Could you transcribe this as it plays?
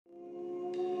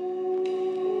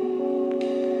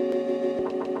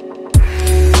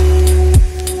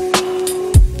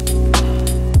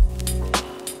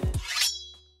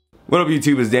What up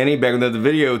YouTube, it's Danny back with another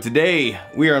video. Today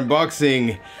we are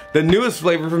unboxing the newest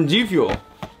flavor from G Fuel,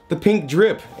 the pink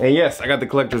drip. And yes, I got the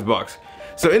collector's box.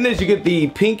 So in this you get the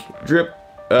pink drip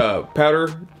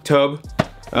powder tub,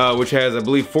 which has I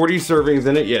believe 40 servings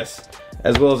in it, yes,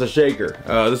 as well as a shaker.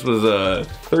 This was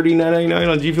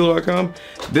 $39.99 on gfuel.com.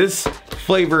 This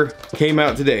flavor came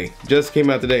out today, just came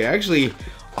out today. Actually,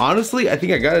 honestly, I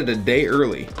think I got it a day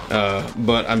early,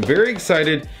 but I'm very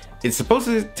excited. It's supposed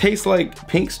to taste like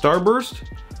pink Starburst,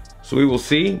 so we will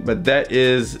see, but that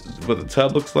is what the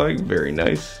tub looks like. Very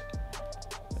nice.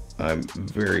 I'm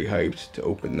very hyped to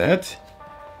open that.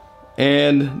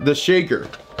 And the shaker,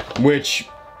 which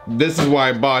this is why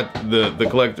I bought the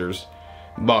collector's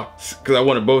box, because I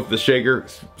wanted both the shaker,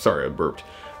 sorry I burped.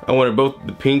 I wanted both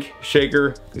the pink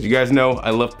shaker, because you guys know I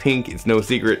love pink, it's no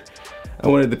secret. I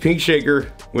wanted the pink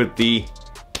shaker with the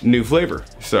new flavor.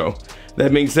 So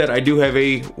that being said, I do have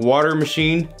a water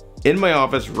machine in my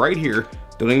office right here.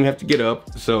 Don't even have to get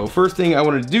up. So first thing I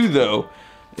want to do though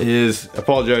is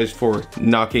apologize for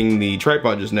knocking the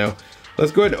tripod just now.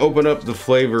 Let's go ahead and open up the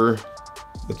flavor,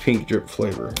 the pink drip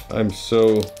flavor. I'm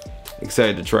so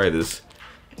excited to try this.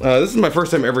 This is my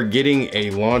first time ever getting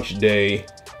a launch day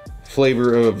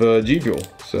flavor of G Fuel.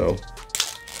 So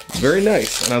very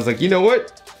nice. And I was like, you know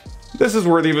what? This is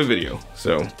worthy of a video.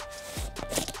 So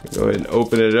go ahead and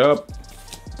open it up.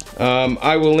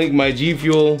 I will link my G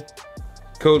Fuel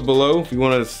code below if you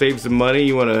want to save some money,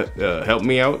 you want to help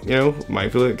me out, you know, my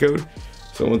affiliate code.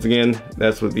 So once again,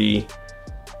 that's what the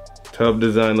tub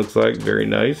design looks like. Very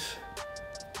nice.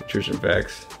 Nutrition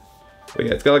facts. But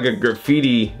yeah, it's got like a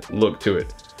graffiti look to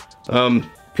it.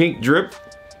 Pink drip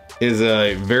is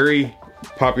a very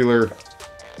popular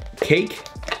cake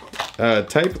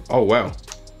type. Oh wow.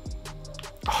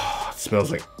 Oh, it smells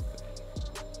like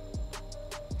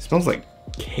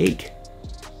cake.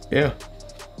 Yeah.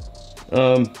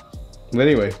 But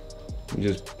anyway, let me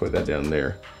just put that down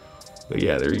there. But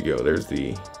yeah, there you go. There's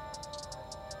the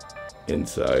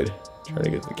inside. Trying to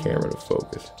get the camera to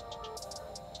focus.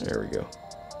 There we go.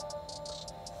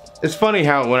 It's funny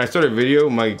how when I start a video,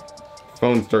 my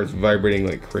phone starts vibrating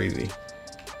like crazy.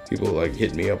 People like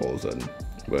hit me up all of a sudden.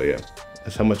 But yeah,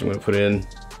 that's how much I'm gonna put in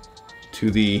to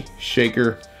the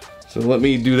shaker. So let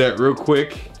me do that real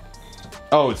quick.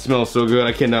 Oh, it smells so good.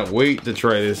 I cannot wait to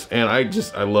try this. And I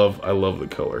love the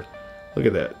color. Look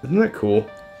at that. Isn't that cool?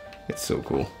 It's so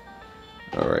cool.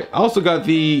 All right. I also got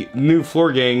the new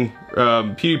Floor Gang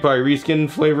PewDiePie reskin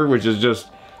flavor, which is just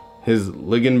his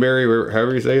Lingonberry, or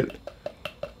however you say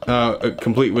it.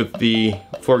 Complete with the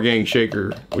Floor Gang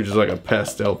shaker, which is like a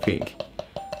pastel pink.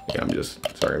 Yeah, I'm just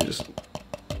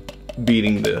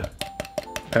beating the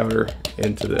powder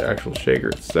into the actual shaker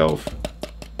itself.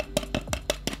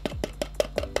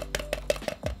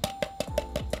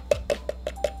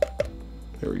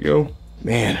 There we go.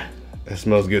 Man, that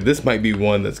smells good. This might be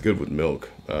one that's good with milk.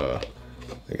 I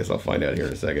guess I'll find out here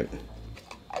in a second.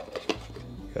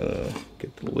 Gotta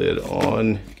get the lid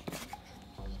on.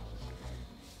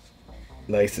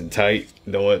 Nice and tight.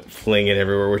 Don't want it flinging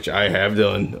everywhere, which I have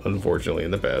done, unfortunately, in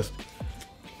the past.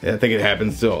 And I think it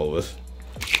happens to all of us.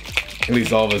 At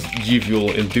least all of us G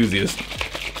Fuel enthusiasts.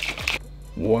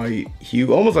 White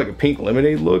hue, almost like a pink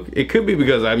lemonade look. It could be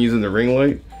because I'm using the ring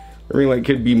light. The ring light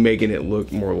could be making it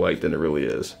look more light than it really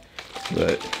is.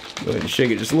 But go ahead and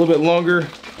shake it just a little bit longer.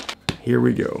 Here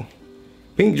we go.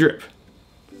 Pink drip.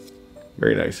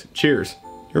 Very nice. Cheers.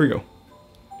 Here we go.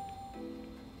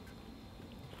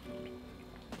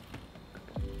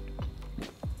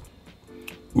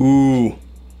 Ooh.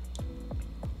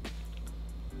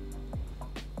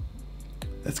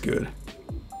 That's good.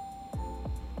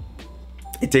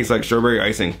 It tastes like strawberry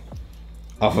icing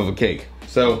off of a cake.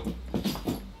 So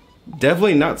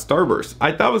definitely not Starburst.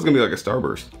 I thought it was gonna be like a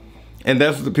Starburst. And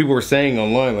that's what the people were saying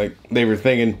online. Like they were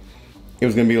thinking it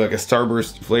was gonna be like a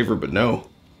Starburst flavor, but no.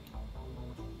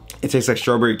 It tastes like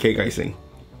strawberry cake icing.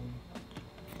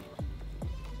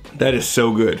 That is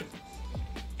so good.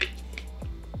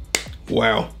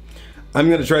 Wow. I'm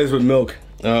gonna try this with milk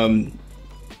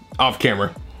off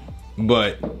camera.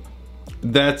 But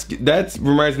that's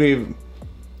reminds me of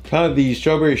kind of the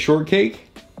strawberry shortcake,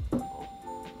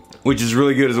 which is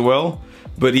really good as well,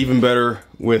 but even better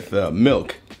with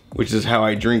milk, which is how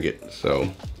I drink it.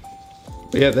 So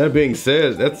yeah, that being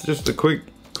said, that's just a quick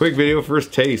video,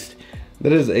 first taste.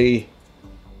 That is a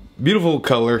beautiful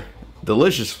color,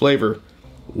 delicious flavor,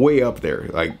 way up there.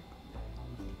 Like,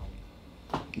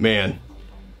 man,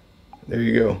 there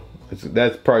you go.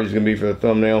 That's probably just gonna be for the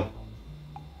thumbnail.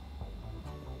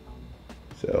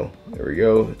 So there we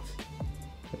go.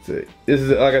 That's it. This is,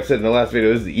 like I said in the last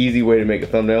video, this is the easy way to make a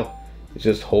thumbnail. It's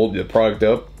just hold the product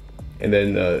up and then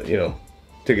you know,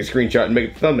 take a screenshot and make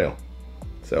it the thumbnail.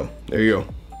 So there you go.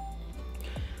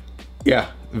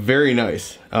 Yeah, very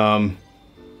nice.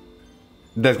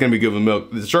 That's gonna be good with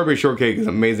milk. The strawberry shortcake is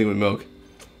amazing with milk.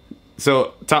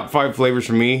 So top 5 flavors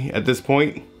for me at this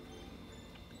point.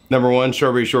 Number 1,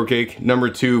 strawberry shortcake. Number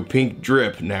 2, pink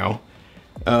drip now.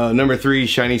 Number 3,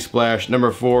 shiny splash.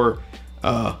 Number 4,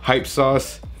 hype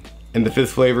sauce. And the 5th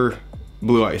flavor,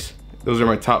 blue ice. Those are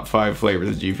my top 5 flavors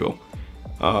of G Fuel.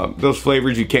 Those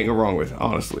flavors you can't go wrong with,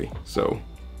 honestly. So,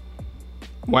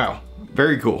 wow,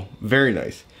 very cool, very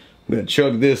nice. I'm gonna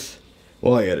chug this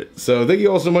while I edit. So thank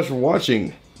you all so much for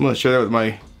watching. I'm gonna share that with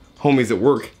my homies at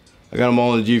work. I got them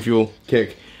all in the G Fuel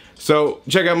kick. So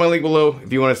check out my link below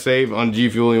if you want to save on G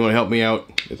Fuel and you want to help me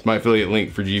out. It's my affiliate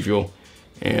link for G Fuel.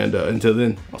 And until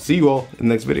then, I'll see you all in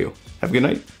the next video. Have a good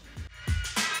night.